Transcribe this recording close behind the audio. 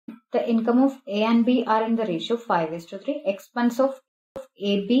The income of A and B are in the ratio 5:3. Expense of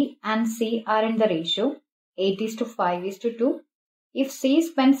A, B and C are in the ratio 8:5:2. If C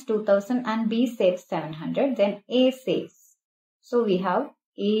spends 2000 and B saves 700, then A saves. So we have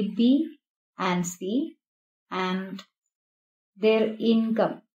A, B and C and their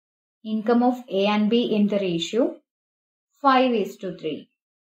income. Income of A and B in the ratio 5:3.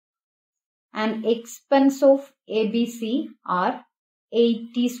 And expense of A, B, C are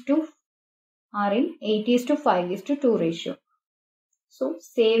in 8:5:2 ratio. So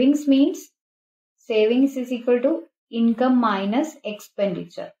savings means savings is equal to income minus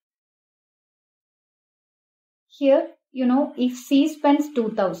expenditure. Here, if C spends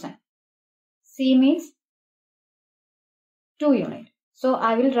 2000, C means 2 unit. So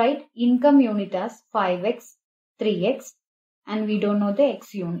I will write income unit as 5x, 3x, and we don't know the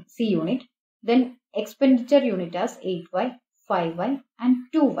C unit. Then expenditure unit as 8y, 5y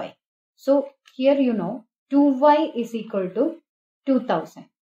and 2y. So here 2y is equal to 2000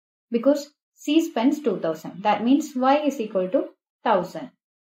 because C spends 2000. That means y is equal to 1000.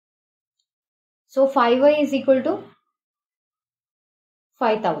 So 5y is equal to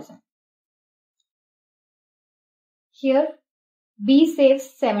 5000. Here B saves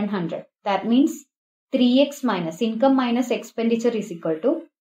 700. That means 3x minus income minus expenditure is equal to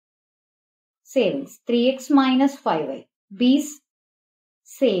savings. 3x minus 5y. B's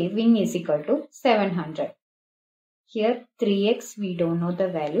saving is equal to 700. Here 3x we don't know the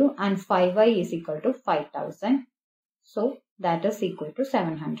value and 5y is equal to 5000. So that is equal to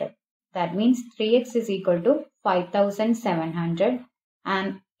 700. That means 3x is equal to 5700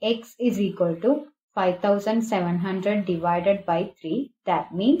 and x is equal to 5700 divided by 3.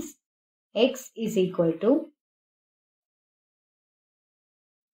 That means x is equal to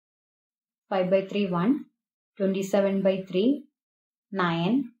 5 by 3 1, 27 by 3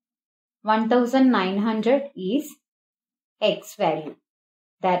 9, 1900 is x value.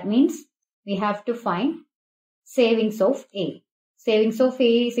 That means we have to find savings of A. Savings of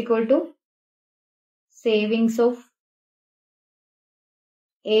A is equal to savings of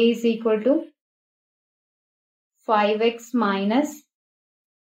A is equal to 5x minus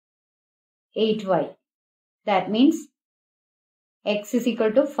 8y. That means x is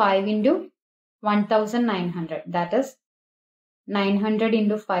equal to 5 into 1900. That is 900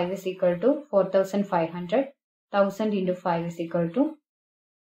 into 5 is equal to 4500. 1000 into 5 is equal to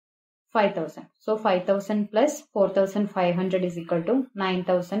 5000. So 5000 plus 4500 is equal to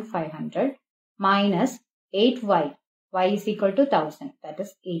 9500 minus 8y. Y is equal to 1000. That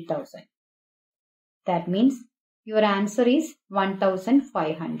is 8000. That means your answer is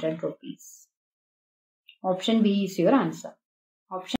 1500 rupees. Option B is your answer. Option